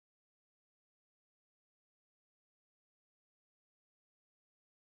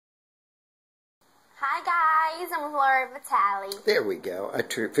Hi guys, I'm Laura Vitale. There we go. I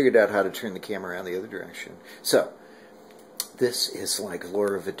figured out how to turn the camera around the other direction. So, this is like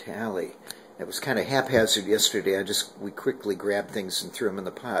Laura Vitale. It was kind of haphazard yesterday. We quickly grabbed things and threw them in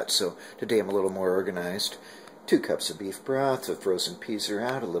the pot. So today I'm a little more organized. 2 cups of beef broth, the frozen peas are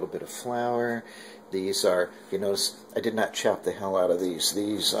out, a little bit of flour. These are, you notice, I did not chop the hell out of these.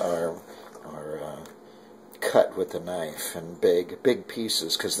 These are cut with a knife and big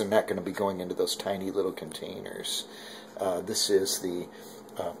pieces because they're not going to be going into those tiny little containers. This is the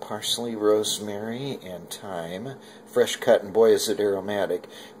parsley, rosemary, and thyme, fresh cut, and boy is it aromatic.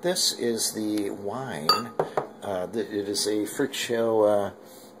 This is the wine. It is a Fruccio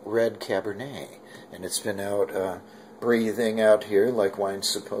red Cabernet, and it's been out breathing out here like wine's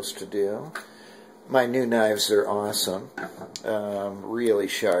supposed to do. My new knives are awesome, really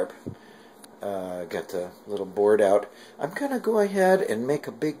sharp. Got the little board out. I'm going to go ahead and make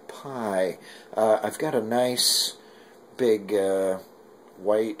a big pie. I've got a nice big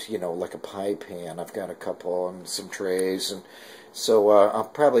white, like a pie pan. I've got a couple and some trays, and so I'll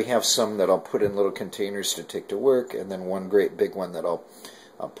probably have some that I'll put in little containers to take to work, and then one great big one that I'll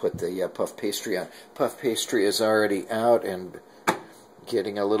put the puff pastry on. Puff pastry is already out and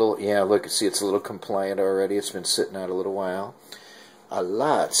getting a little, look, see, it's a little compliant already. It's been sitting out a little while.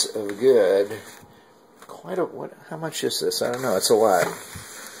 Lots of good, how much is this? I don't know, it's a lot.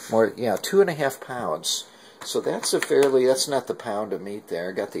 More, 2.5 pounds. So that's that's not the pound of meat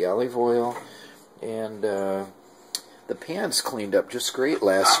there. Got the olive oil, and the pan's cleaned up just great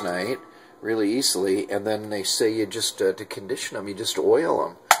last night, really easily, and then they say you just, to condition them, you just oil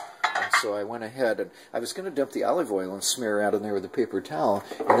them. And so I went ahead, and I was going to dump the olive oil and smear out in there with a paper towel,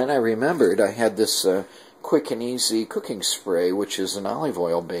 and then I remembered I had this quick and easy cooking spray, which is an olive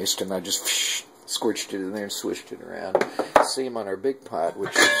oil based, and I just squirched it in there and swished it around. Same on our big pot,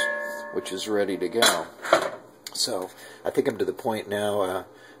 which is ready to go. So I think I'm to the point now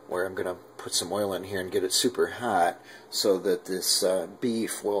where I'm going to put some oil in here and get it super hot so that this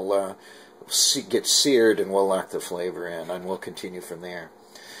beef will get seared and we'll lock the flavor in, and we'll continue from there.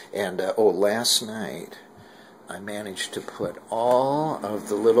 And last night I managed to put all of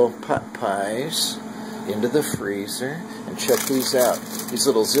the little pot pies into the freezer, and check these out. These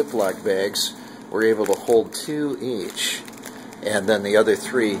little Ziploc bags were able to hold 2 each, and then the other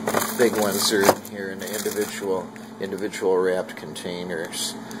 3 big ones are in here in the individual wrapped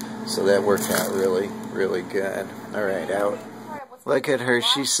containers. So that worked out really, really good. All right, out. Look at her,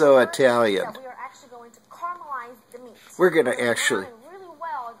 she's so Italian. We are actually going to caramelize the meat. We're going to actually really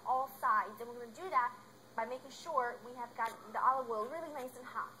well on all sides, and we're going to do that by making sure we have got the olive oil really nice and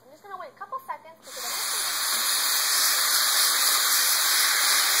hot. I'm just going to wait a couple seconds because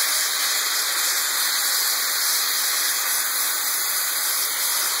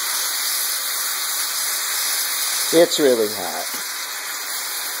it's really hot.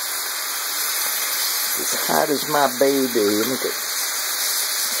 As hot as my baby. Look at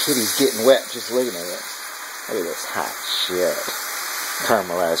Kitty's getting wet just looking at it. Look at this hot shit.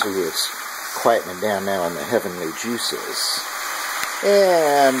 Caramelized. It's quietening down now on the heavenly juices.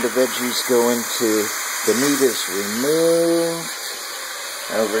 And the veggies go into, the meat is removed.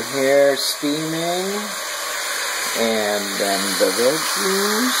 Over here, steaming. And then the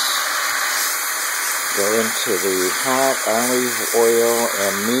veggies go into the hot olive oil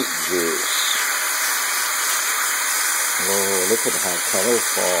and meat juice. Oh, look at how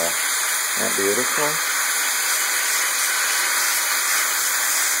colorful. Isn't that beautiful?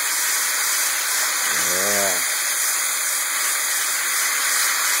 Yeah.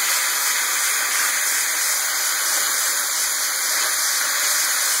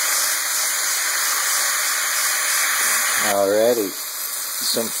 Alrighty.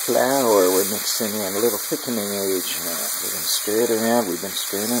 Some flour we're mixing in, a little thickening agent. We're going to stir it around. We've been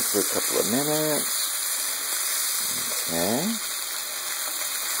stirring it for a couple of minutes. Okay.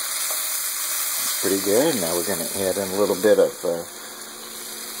 That's pretty good. Now we're going to add in a little bit of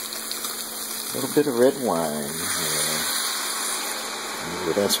red wine here.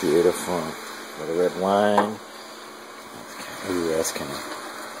 Ooh, that's beautiful. A little red wine. Ooh, that's going to,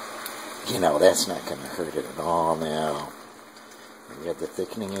 that's not going to hurt it at all now. We got the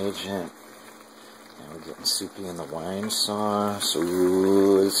thickening agent. Now we're getting soupy in the wine sauce.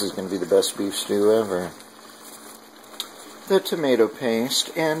 Ooh, this is going to be the best beef stew ever. The tomato paste,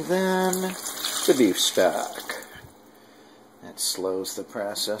 and then the beef stock. That slows the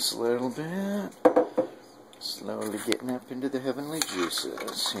process a little bit. Slowly getting up into the heavenly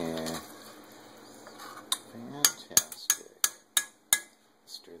juices here. Fantastic.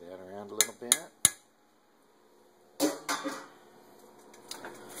 Stir that around a little bit.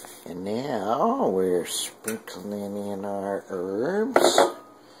 And now we're sprinkling in our herbs.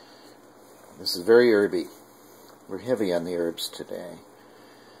 This is very herby. We're heavy on the herbs today.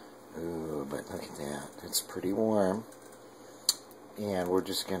 Ooh, but look at that. It's pretty warm. And we're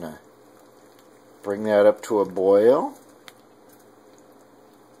just going to bring that up to a boil.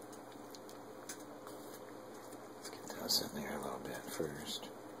 Let's get those in there a little bit first.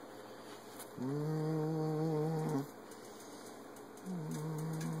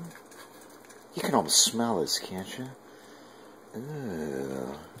 You can almost smell this, can't you?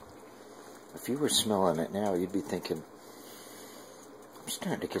 Ooh. If you were smelling it now, you'd be thinking, I'm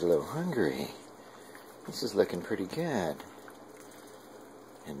starting to get a little hungry. This is looking pretty good.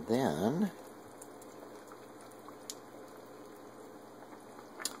 And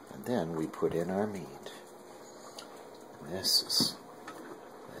then we put in our meat. This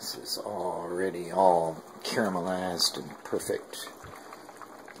is already all caramelized and perfect.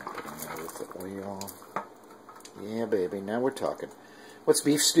 Put in there with the oil. Yeah, baby, now we're talking. What's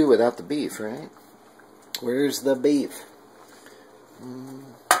beef stew without the beef, right? Where's the beef?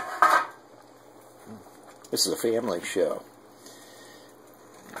 This is a family show.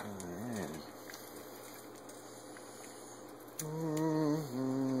 Alright.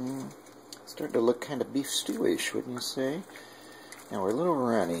 Starting to look kind of beef stewish, wouldn't you say? Now we're a little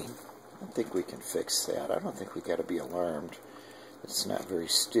runny. I think we can fix that. I don't think we got to be alarmed. It's not very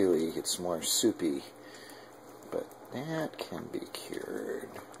stewy. It's more soupy. But that can be cured.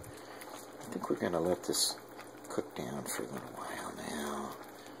 I think we're going to let this cook down for a little while now.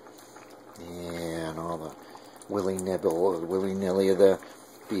 And all the willy-nilly of the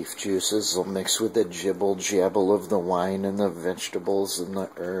beef juices will mix with the jibble-jabble of the wine and the vegetables and the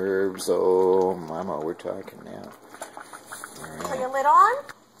herbs. Oh, mama, we're talking now. All right. Put your lid on,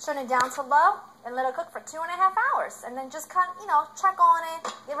 turn it down to low, and let it cook for 2.5 hours. And then just kind of, check on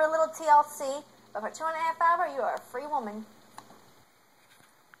it, give it a little TLC. But for 2.5 hours, you are a free woman.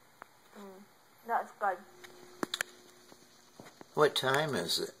 That's good. What time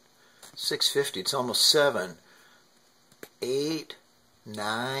is it? 6:50. It's almost 7. 8,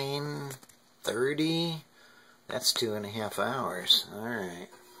 9, 30. That's 2.5 hours. All right.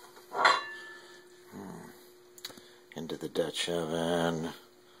 Into the Dutch oven.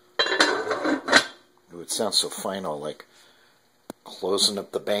 Ooh, it sounds so final, like closing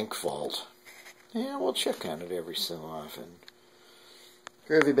up the bank vault. Yeah, we'll check on it every so often.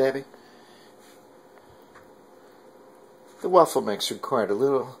 Groovy, baby. The waffle mix required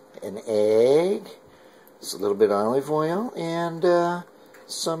an egg, just a little bit of olive oil, and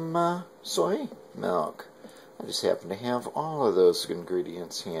some soy milk. I just happen to have all of those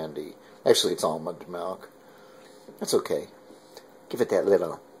ingredients handy. Actually, it's almond milk. That's okay. Give it that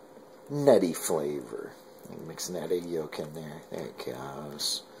little nutty flavor. Mix that egg yolk in there. There it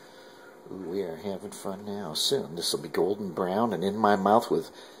goes. Ooh, we are having fun now. Soon this will be golden brown and in my mouth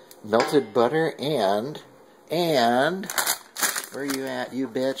with melted butter and where are you at, you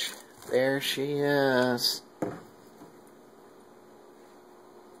bitch? There she is.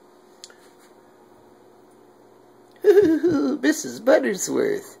 Ooh, Mrs.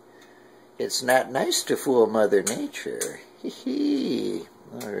 Buttersworth. It's not nice to fool Mother Nature. Hee hee.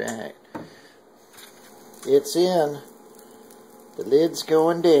 All right. It's in. The lid's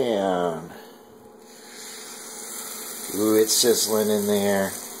going down. Ooh, it's sizzling in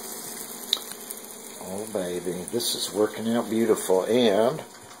there. Oh, baby. This is working out beautiful. And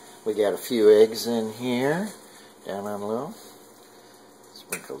we got a few eggs in here. Down on low.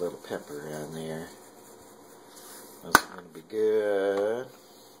 Sprinkle a little pepper on there. Those are going to be good.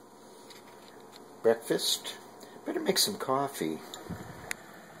 Breakfast. Better make some coffee.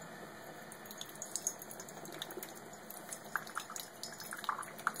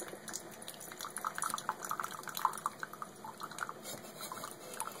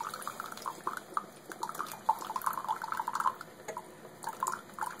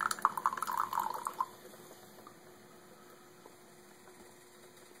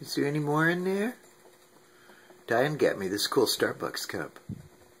 Is there any more in there? Diane got me this cool Starbucks cup.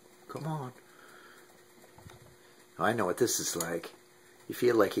 Come on. Oh, I know what this is like. You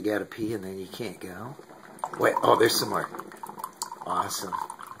feel like you gotta pee and then you can't go. Wait, oh, there's some more. Awesome.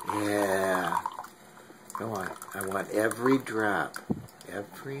 Yeah. Go on. I want every drop.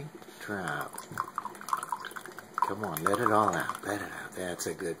 Every drop. Come on, let it all out. Let it out. That's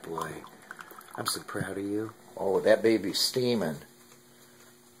a good boy. I'm so proud of you. Oh, that baby's steaming.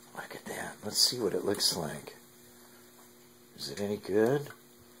 Look at that. Let's see what it looks like. Is it any good?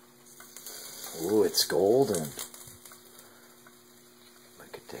 Ooh, it's golden.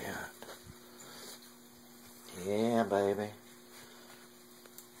 Look at that. Yeah, baby.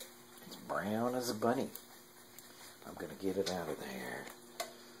 brown as a bunny. I'm going to get it out of there.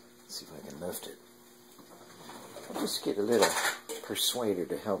 Let's see if I can lift it. I'll just get a little persuader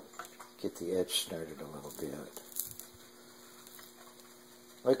to help get the edge started a little bit.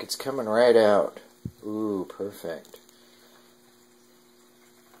 Look, it's coming right out. Ooh, perfect.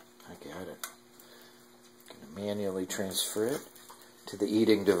 I got it. I'm going to manually transfer it to the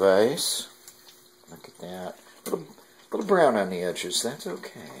eating device. Look at that. A little brown on the edges. That's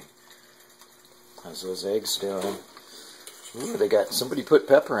okay. How's those eggs doing? Ooh, they got, somebody put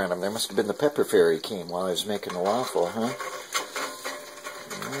pepper on them. There must have been the pepper fairy came while I was making the waffle, huh?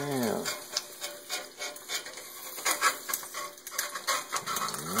 Yeah.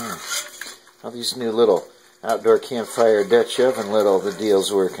 How these new little outdoor campfire Dutch oven the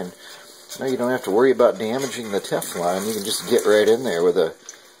deal's working. Now you don't have to worry about damaging the Teflon. You can just get right in there with a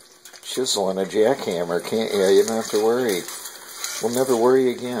chisel and a jackhammer, can't you? You don't have to worry. We'll never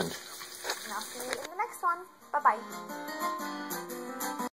worry again. And I'll see you in the next one. Bye-bye.